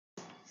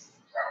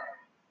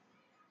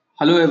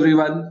Hello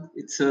everyone.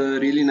 It's a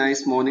really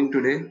nice morning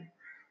today.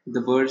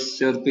 The birds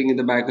chirping in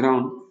the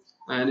background,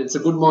 and it's a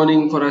good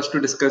morning for us to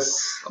discuss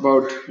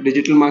about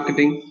digital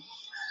marketing,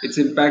 its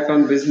impact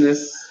on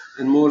business,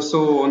 and more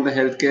so on the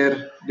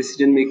healthcare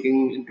decision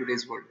making in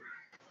today's world.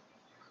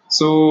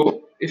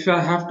 So, if I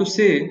have to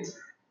say,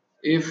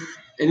 if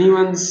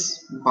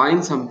anyone's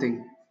buying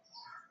something,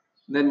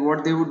 then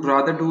what they would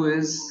rather do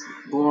is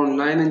go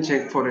online and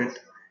check for it.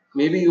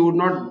 Maybe you would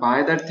not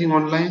buy that thing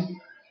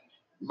online,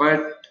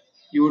 but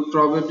you would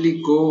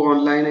probably go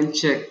online and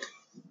check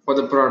for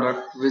the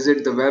product,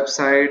 visit the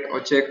website, or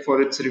check for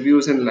its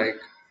reviews and like.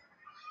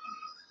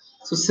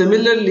 So,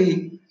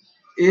 similarly,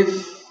 if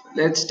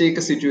let's take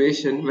a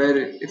situation where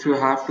if you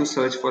have to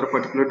search for a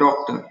particular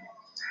doctor,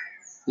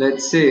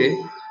 let's say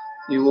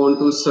you want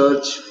to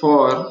search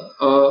for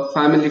a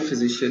family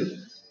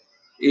physician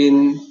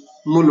in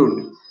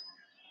Mulund.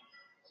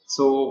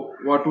 So,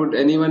 what would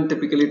anyone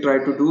typically try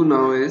to do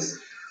now is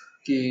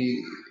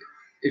ki,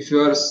 if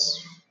you are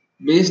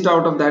based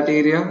out of that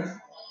area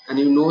and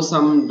you know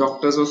some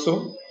doctors or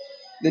so,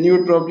 then you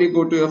would probably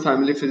go to your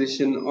family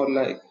physician or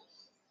like.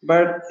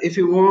 But if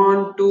you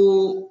want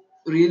to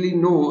really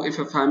know if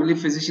a family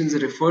physician's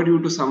referred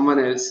you to someone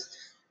else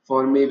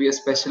for maybe a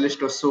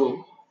specialist or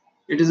so,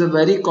 it is a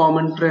very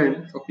common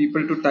trend for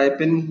people to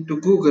type in to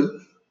Google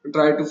to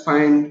try to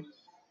find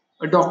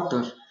a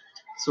doctor.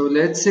 So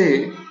let's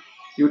say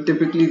you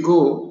typically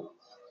go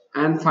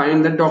and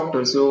find the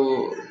doctor.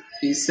 So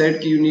he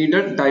said you need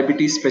a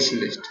diabetes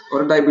specialist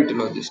or a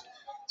diabetologist.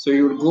 So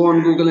you would go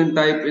on Google and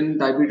type in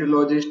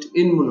diabetologist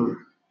in Mulund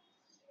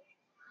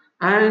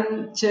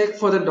and check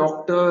for the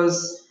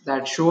doctors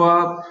that show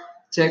up,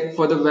 check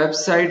for the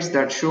websites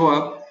that show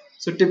up.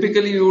 So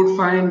typically you would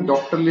find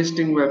doctor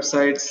listing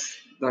websites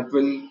that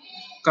will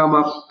come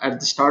up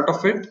at the start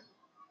of it,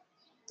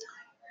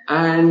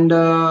 and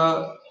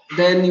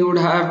then you would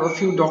have a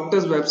few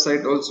doctors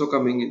website also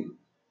coming in.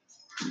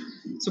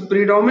 So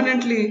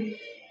predominantly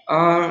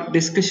our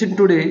discussion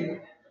today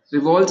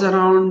revolves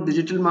around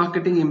digital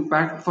marketing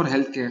impact for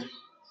healthcare.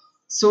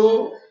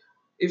 So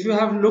if you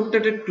have looked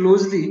at it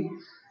closely,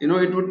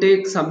 it would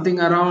take something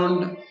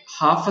around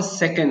half a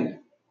second,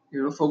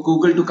 for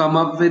Google to come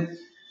up with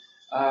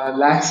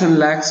lakhs and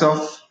lakhs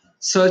of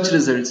search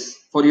results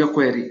for your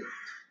query.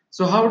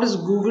 So how does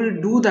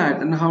Google do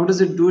that, and how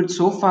does it do it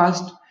so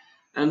fast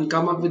and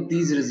come up with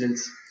these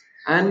results?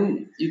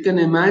 And you can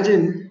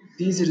imagine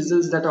these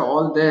results that are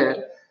all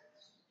there.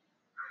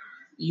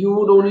 You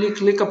would only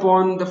click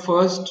upon the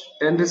first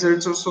 10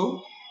 results or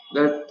so.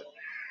 That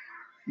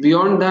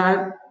beyond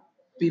that,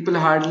 people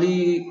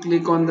hardly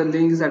click on the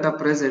links that are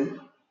present.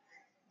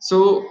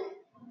 So,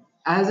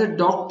 as a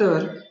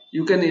doctor,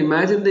 you can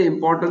imagine the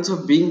importance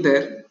of being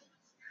there,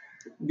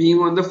 being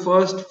on the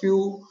first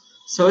few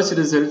search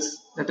results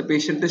that a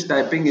patient is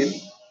typing in.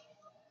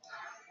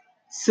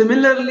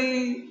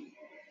 Similarly,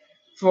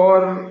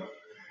 for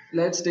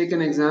let's take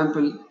an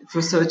example, if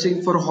you're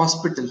searching for a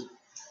hospital,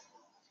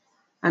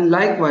 and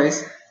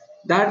likewise,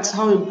 that's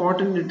how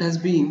important it has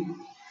been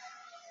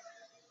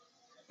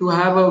to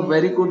have a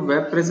very good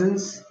web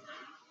presence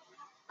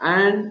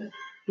and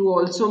to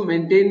also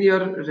maintain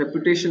your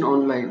reputation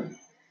online,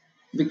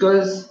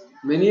 because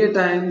many a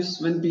times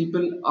when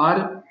people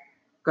are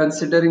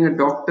considering a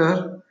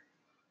doctor,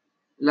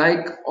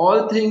 like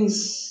all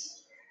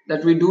things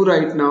that we do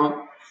right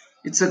now,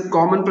 it's a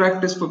common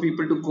practice for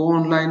people to go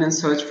online and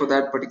search for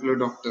that particular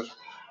doctor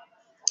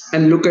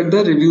and look at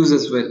the reviews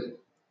as well.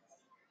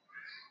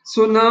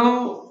 So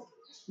now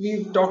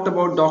we've talked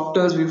about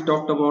doctors, we've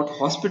talked about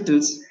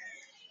hospitals.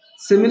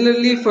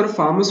 Similarly, for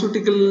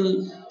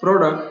pharmaceutical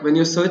product, when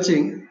you're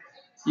searching,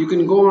 you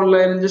can go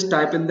online and just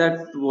type in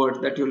that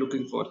word that you're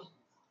looking for.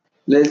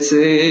 Let's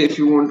say if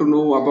you want to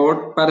know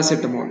about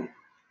paracetamol.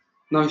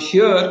 Now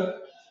here,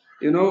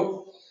 you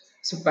know,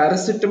 so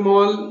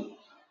paracetamol,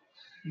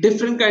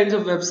 different kinds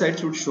of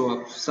websites would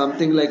show up.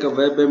 Something like a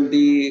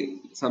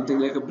WebMD, something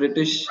like a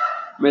British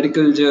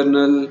Medical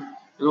Journal,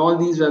 and all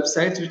these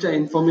websites which are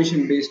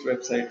information-based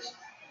websites,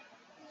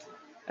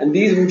 and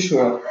these would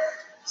show up.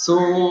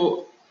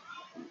 So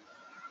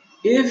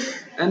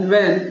if and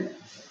when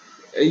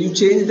you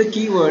change the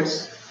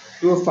keywords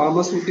to a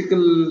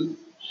pharmaceutical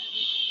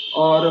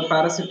or a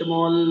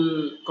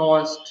paracetamol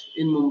cost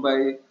in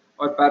Mumbai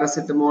or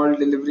paracetamol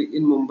delivery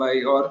in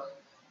Mumbai or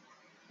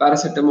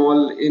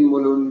paracetamol in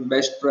Mulund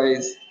best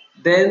price,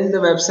 then the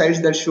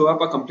websites that show up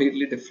are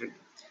completely different.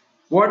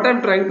 What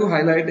I'm trying to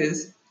highlight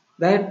is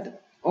that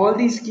all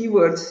these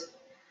keywords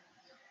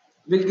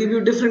will give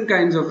you different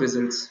kinds of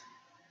results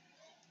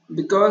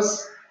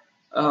because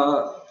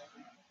uh,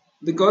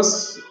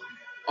 because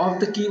of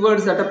the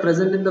keywords that are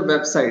present in the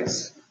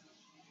websites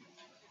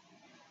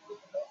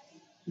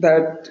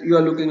that you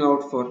are looking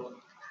out for.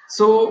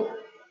 So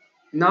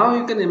now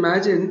you can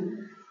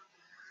imagine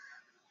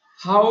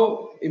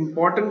how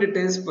important it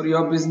is for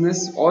your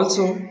business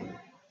also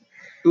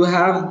to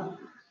have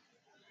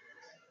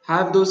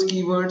those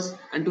keywords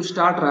and to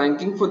start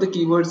ranking for the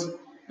keywords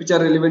which are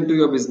relevant to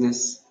your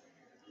business.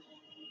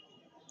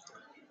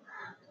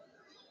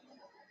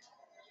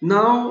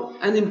 Now,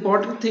 an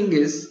important thing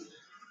is,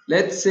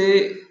 let's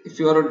say if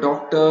you are a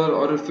doctor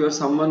or if you're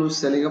someone who's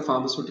selling a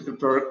pharmaceutical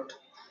product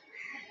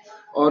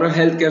or a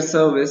healthcare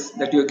service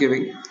that you're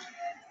giving,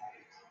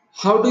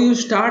 how do you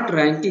start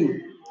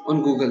ranking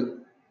on Google?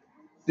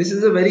 This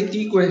is a very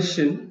key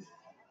question.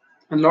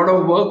 A lot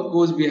of work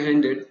goes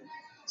behind it.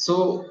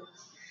 So,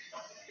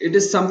 it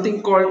is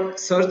something called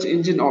search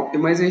engine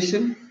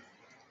optimization,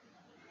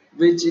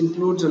 which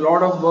includes a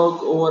lot of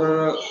work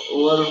over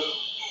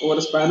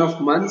a span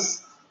of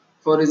months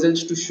for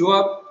results to show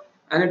up,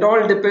 and it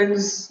all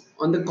depends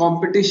on the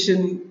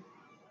competition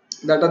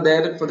that are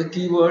there for the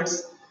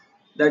keywords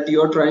that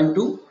you are trying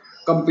to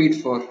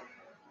compete for.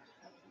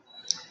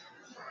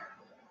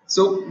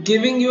 So,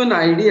 giving you an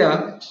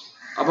idea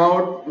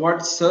about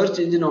what search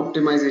engine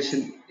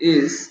optimization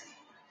is,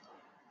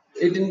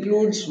 it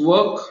includes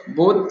work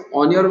both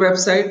on your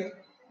website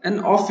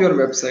and off your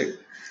website.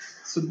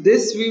 So,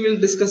 this we will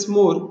discuss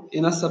more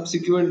in a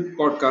subsequent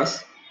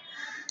podcast.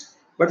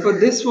 But for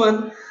this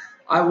one,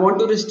 I want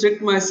to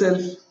restrict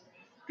myself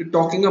to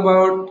talking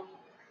about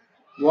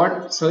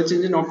what search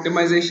engine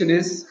optimization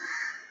is,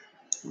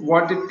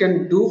 what it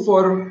can do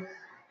for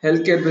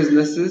healthcare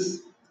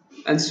businesses,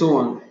 and so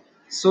on.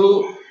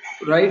 So,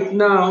 right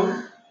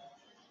now,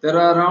 there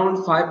are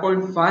around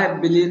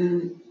 5.5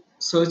 billion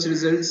search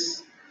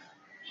results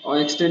or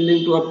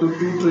extending to up to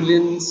 2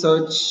 trillion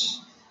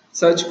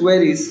search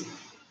queries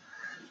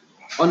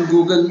on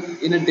Google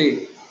in a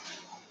day,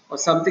 or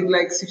something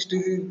like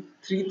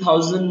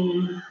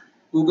 63,000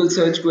 Google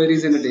search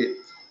queries in a day.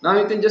 Now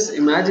you can just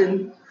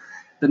imagine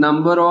the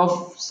number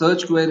of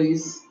search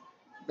queries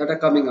that are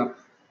coming up.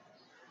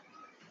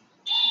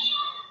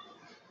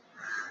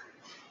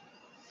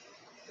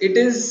 It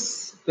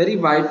is very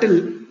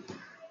vital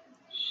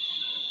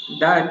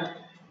that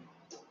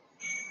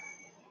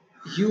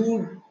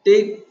you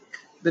take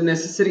the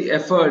necessary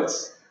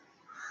efforts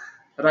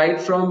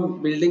right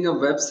from building a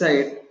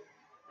website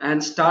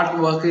and start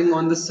working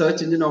on the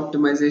search engine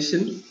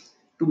optimization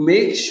to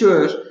make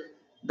sure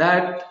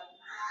that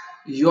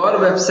your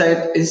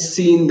website is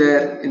seen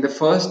there in the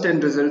first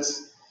 10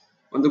 results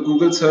on the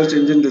Google search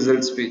engine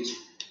results page.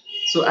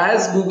 So,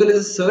 as Google is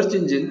a search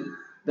engine,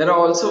 there are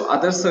also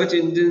other search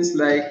engines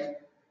like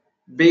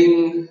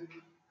Bing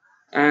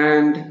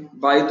and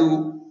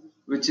Baidu,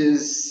 which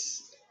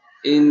is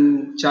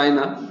in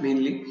China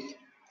mainly.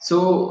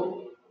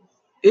 So,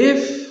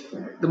 if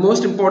the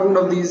most important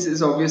of these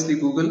is obviously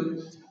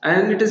Google,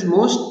 and it is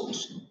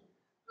most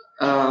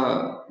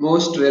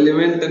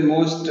relevant and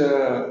most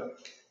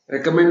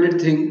recommended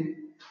thing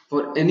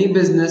for any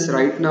business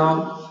right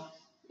now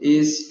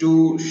is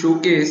to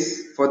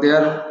showcase for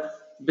their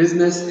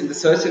business in the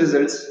search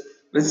results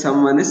when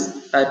someone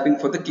is typing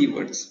for the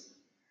keywords.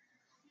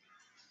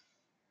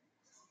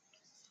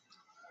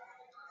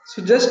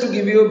 So just to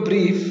give you a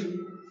brief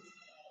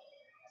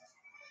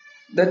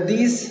that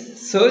these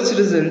search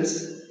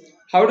results,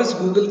 how does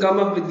Google come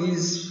up with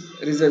these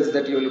results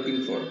that you're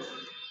looking for?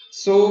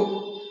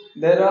 So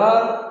there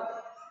are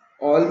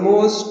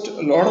almost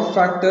a lot of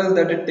factors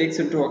that it takes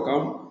into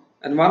account,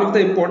 and one of the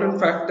important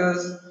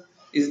factors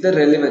is the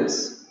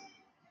relevance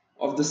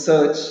of the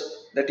search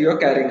that you are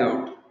carrying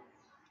out.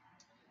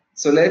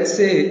 So let's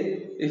say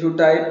if you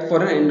type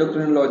for an in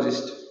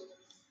endocrinologist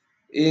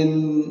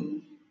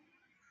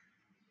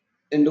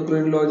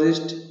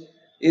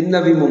in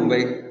Navi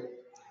Mumbai.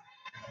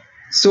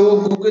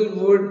 So Google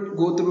would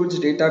go through its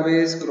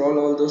database, crawl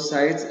all those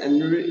sites,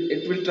 and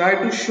it will try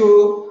to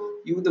show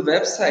you the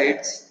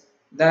websites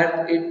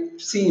that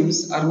it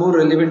seems are more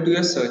relevant to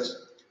your search.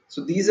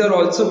 So these are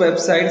also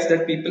websites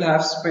that people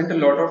have spent a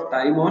lot of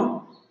time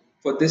on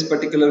for this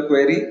particular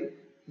query.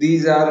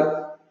 These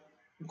are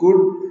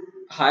good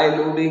high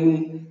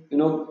loading,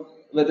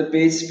 where the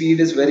page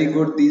speed is very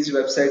good. These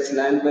websites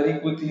land very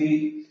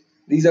quickly.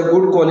 These are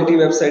good quality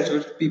websites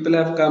where people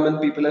have come and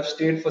people have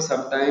stayed for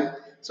some time.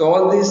 So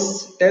all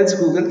this tells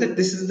Google that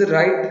this is the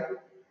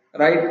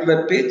right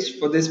web page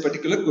for this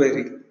particular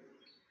query.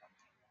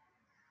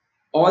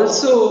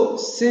 Also,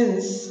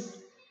 since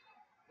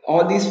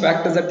all these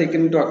factors are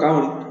taken into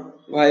account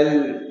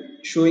while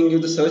showing you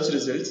the search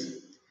results,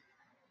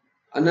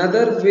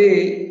 another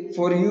way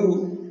for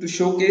you to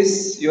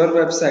showcase your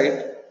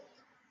website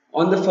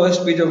on the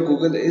first page of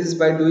Google is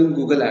by doing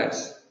Google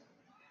Ads.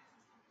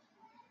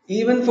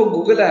 Even for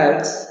Google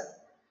Ads,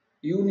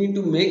 you need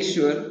to make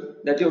sure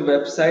that your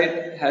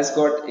website has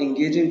got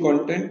engaging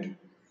content,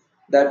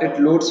 that it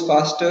loads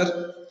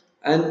faster,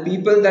 and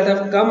people that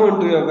have come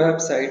onto your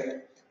website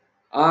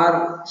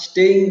are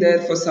staying there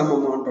for some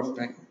amount of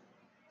time.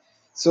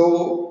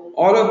 So,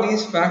 all of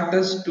these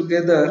factors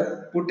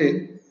together put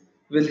in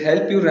will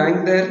help you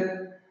rank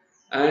there,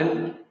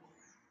 and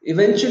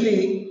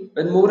eventually,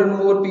 when more and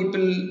more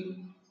people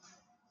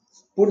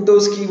put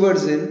those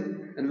keywords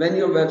in, and when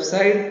your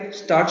website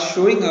starts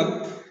showing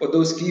up for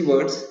those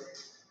keywords,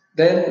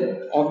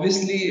 then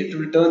obviously it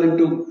will turn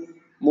into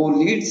more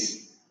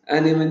leads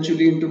and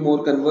eventually into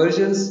more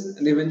conversions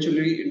and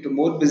eventually into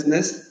more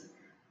business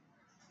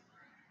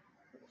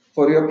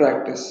for your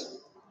practice.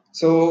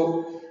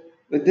 So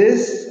With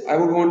this, I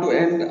would want to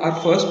end our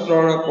first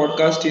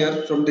podcast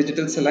here from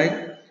Digital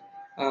Salai.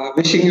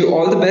 Wishing you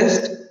all the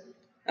best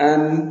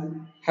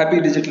and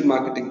happy digital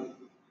marketing.